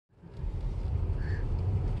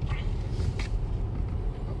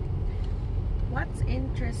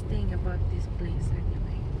interesting about this place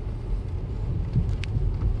anyway?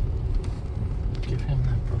 Give him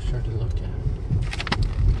that brochure to look at.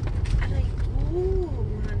 Aray ko,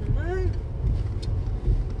 mga naman.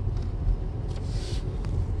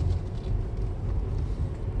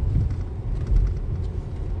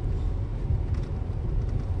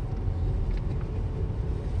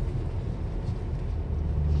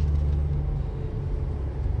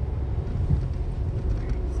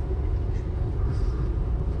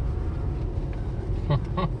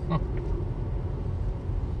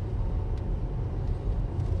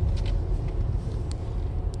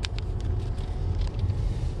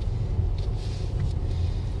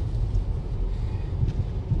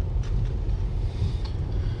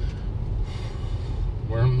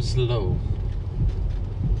 Wormslow,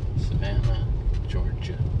 Savannah,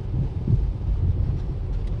 Georgia.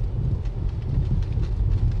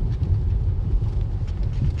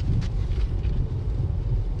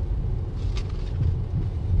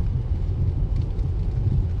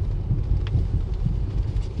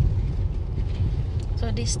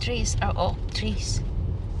 So these trees are oak trees.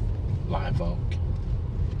 Live oak.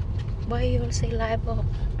 Why you say live oak?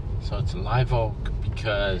 So it's live oak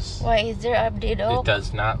because Why is there a dead it oak?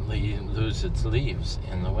 does not lose its leaves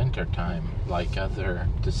in the wintertime like other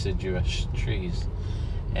deciduous trees.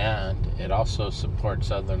 And it also supports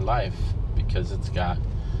other life because it's got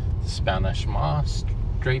the Spanish moss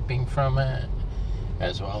draping from it,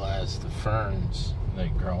 as well as the ferns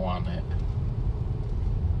that grow on it.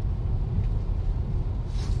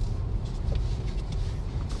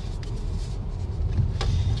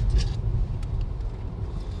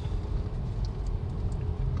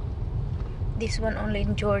 This one only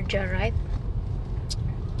in Georgia, right?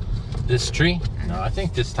 This tree? No, I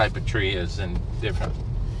think this type of tree is in different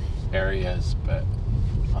areas, but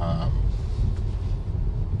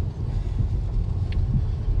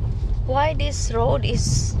Why this road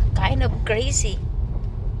is kind of crazy?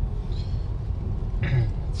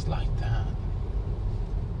 it's like that.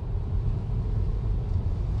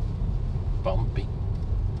 Bumpy.